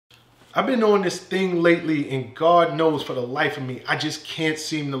I've been on this thing lately, and God knows for the life of me, I just can't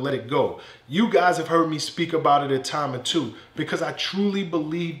seem to let it go. You guys have heard me speak about it a time or two because I truly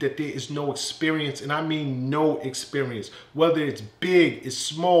believe that there is no experience, and I mean no experience, whether it's big, it's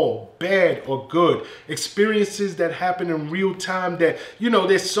small, bad, or good. Experiences that happen in real time that,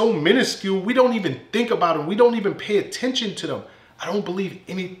 they're so minuscule, we don't even think about them. We don't even pay attention to them. I don't believe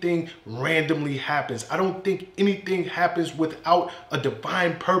anything randomly happens. I don't think anything happens without a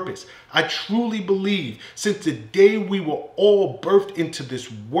divine purpose. I truly believe since the day we were all birthed into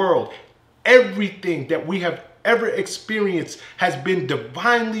this world, everything that we have ever experienced has been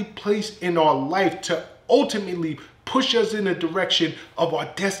divinely placed in our life to ultimately push us in the direction of our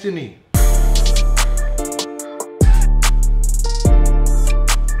destiny.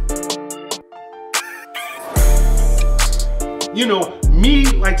 Me,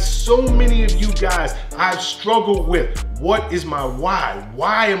 like so many of you guys, I've struggled with what is my why?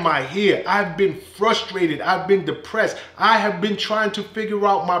 Why am I here? I've been frustrated. I've been depressed. I have been trying to figure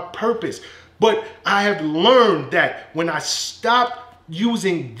out my purpose. But I have learned that when I stopped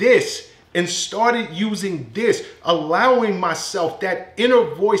using this and started using this, allowing myself that inner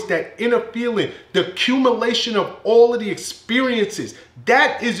voice, that inner feeling, the accumulation of all of the experiences,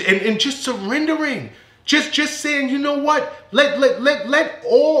 that is, and just surrendering. Just saying, you know what? Let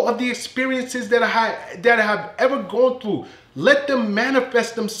all of the experiences that I have ever gone through, let them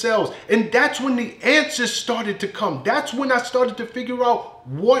manifest themselves. And that's when the answers started to come. That's when I started to figure out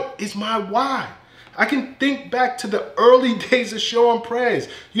what is my why. I can think back to the early days of Sean Prez,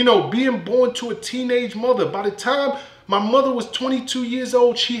 being born to a teenage mother. By the time my mother was 22 years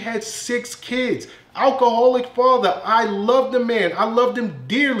old, she had 6 kids. Alcoholic father. I loved the man. I loved him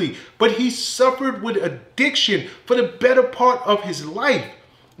dearly, but he suffered with addiction for the better part of his life.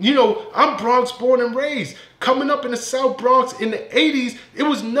 I'm Bronx born and raised. Coming up in the South Bronx in the 80s, it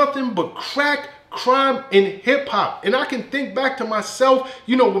was nothing but crack, crime, and hip hop. And I can think back to myself,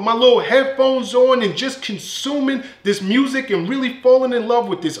 with my little headphones on and just consuming this music and really falling in love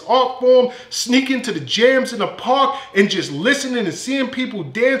with this art form, sneaking to the jams in the park and just listening and seeing people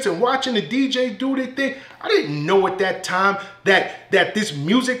dance and watching the DJ do their thing. I didn't know at that time that this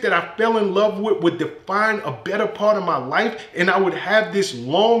music that I fell in love with would define a better part of my life, and I would have this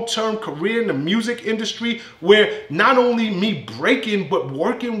long-term career in the music industry where not only me breaking, but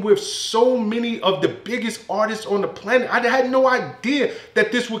working with so many of the biggest artists on the planet. I had no idea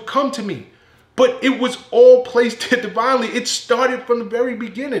that this would come to me. But it was all placed divinely. It started from the very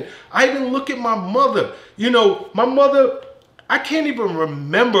beginning. I even look at my mother. My mother, I can't even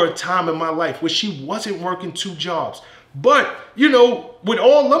remember a time in my life where she wasn't working 2 jobs. But, with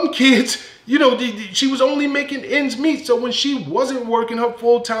all them kids, she was only making ends meet. So when she wasn't working her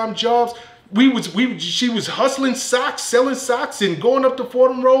full-time jobs, she was hustling socks, selling socks, and going up to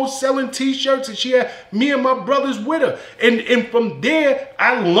Fordham Road selling t-shirts, and she had me and my brothers with her. And from there,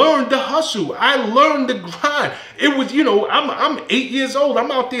 I learned the hustle. I learned the grind. It was, I'm 8 years old. I'm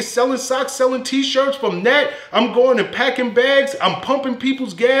out there selling socks, selling t-shirts. From that, I'm going and packing bags. I'm pumping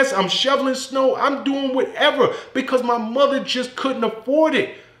people's gas. I'm shoveling snow. I'm doing whatever because my mother just couldn't afford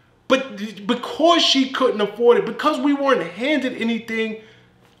it. But because she couldn't afford it, because we weren't handed anything,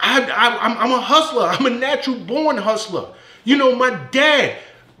 I'm a hustler. I'm a natural born hustler. My dad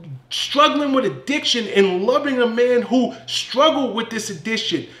struggling with addiction and loving a man who struggled with this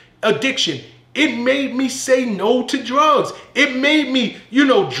addiction. It made me say no to drugs. It made me,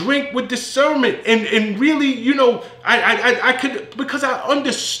 drink with discernment and really, I could, because I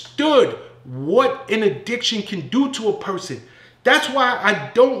understood what an addiction can do to a person. That's why I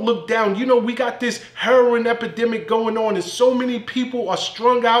don't look down. We got this heroin epidemic going on, and so many people are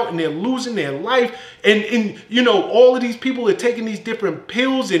strung out and they're losing their life. And all of these people are taking these different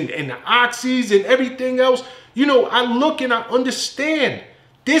pills and oxys and everything else. I look and I understand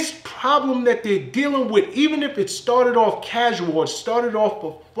this problem that they're dealing with, even if it started off casual or started off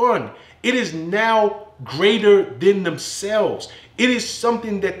for fun, it is now greater than themselves. It is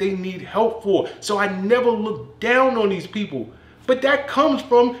something that they need help for. So I never look down on these people. But that comes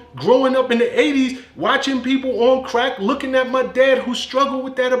from growing up in the 80s, watching people on crack, looking at my dad who struggled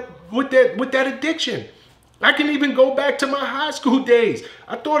with that addiction. I can even go back to my high school days.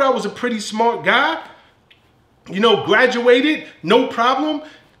 I thought I was a pretty smart guy. Graduated, no problem.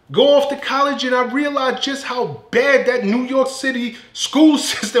 Go off to college, and I realized just how bad that New York City school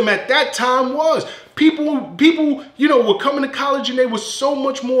system at that time was. People, were coming to college and they were so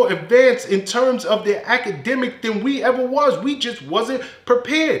much more advanced in terms of their academic than we ever was. We just wasn't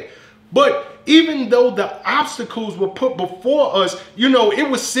prepared. But even though the obstacles were put before us, it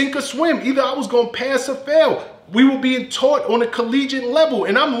was sink or swim. Either I was going to pass or fail. we were being taught on a collegiate level.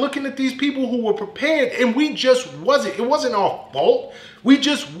 And I'm looking at these people who were prepared, and we just wasn't. It wasn't our fault. We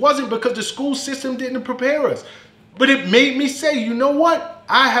just wasn't, because the school system didn't prepare us. But it made me say, you know what?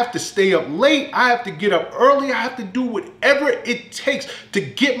 I have to stay up late. I have to get up early. I have to do whatever it takes to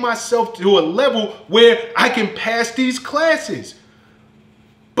get myself to a level where I can pass these classes.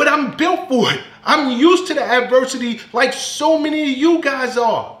 But I'm built for it. I'm used to the adversity like so many of you guys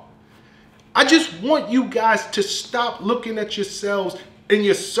are. I just want you guys to stop looking at yourselves and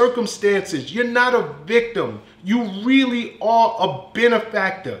your circumstances. You're not a victim. You really are a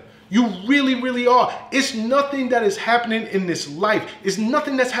benefactor. You really, really are. It's nothing that is happening in this life. It's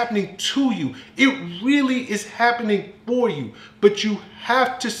nothing that's happening to you. It really is happening for you. But you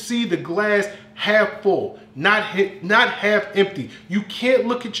have to see the glass half full, not half empty. You can't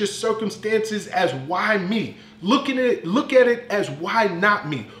look at your circumstances as why me. Look at it as why not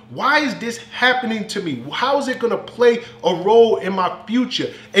me. Why is this happening to me? How is it going to play a role in my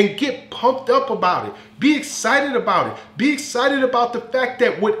future? And get pumped up about it. Be excited about it. Be excited about the fact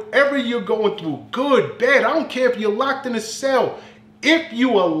that whatever you're going through, good, bad, I don't care if you're locked in a cell, if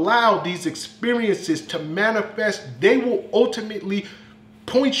you allow these experiences to manifest, they will ultimately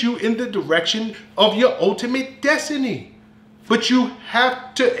point you in the direction of your ultimate destiny. But you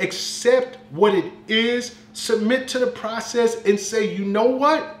have to accept what it is, submit to the process, and say, you know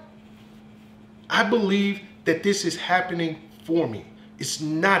what? I believe that this is happening for me. It's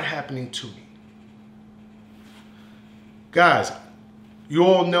not happening to me. Guys, you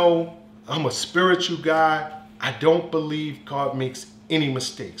all know I'm a spiritual guy. I don't believe God makes any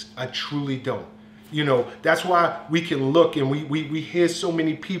mistakes. I truly don't. You know, that's why we can look and we hear so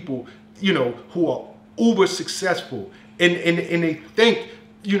many people, you know, who are uber successful and they thank,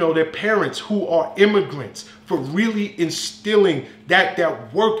 you know, their parents who are immigrants for really instilling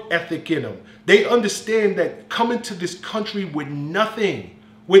that work ethic in them. They understand that coming to this country with nothing,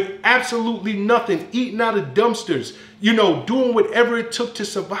 with absolutely nothing, eating out of dumpsters, you know, doing whatever it took to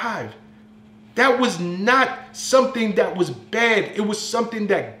survive. That was not something that was bad. It was something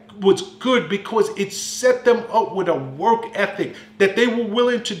that was good because it set them up with a work ethic that they were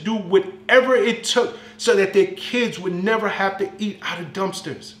willing to do whatever it took so that their kids would never have to eat out of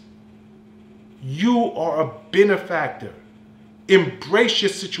dumpsters. You are a benefactor. Embrace your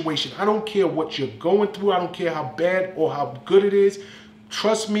situation. I don't care what you're going through. I don't care how bad or how good it is.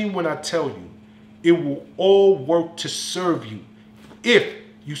 Trust me when I tell you, it will all work to serve you if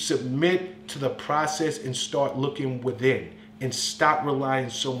you submit to the process and start looking within and stop relying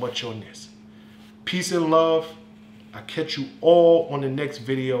so much on this. Peace and love. I'll catch you all on the next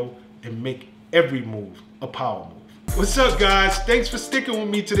video and make every move a power move. What's up, guys? Thanks for sticking with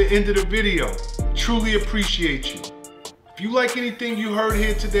me to the end of the video. Truly appreciate you. If you like anything you heard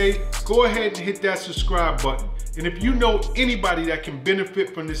here today, go ahead and hit that subscribe button. And if you know anybody that can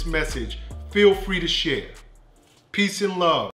benefit from this message, feel free to share. Peace and love.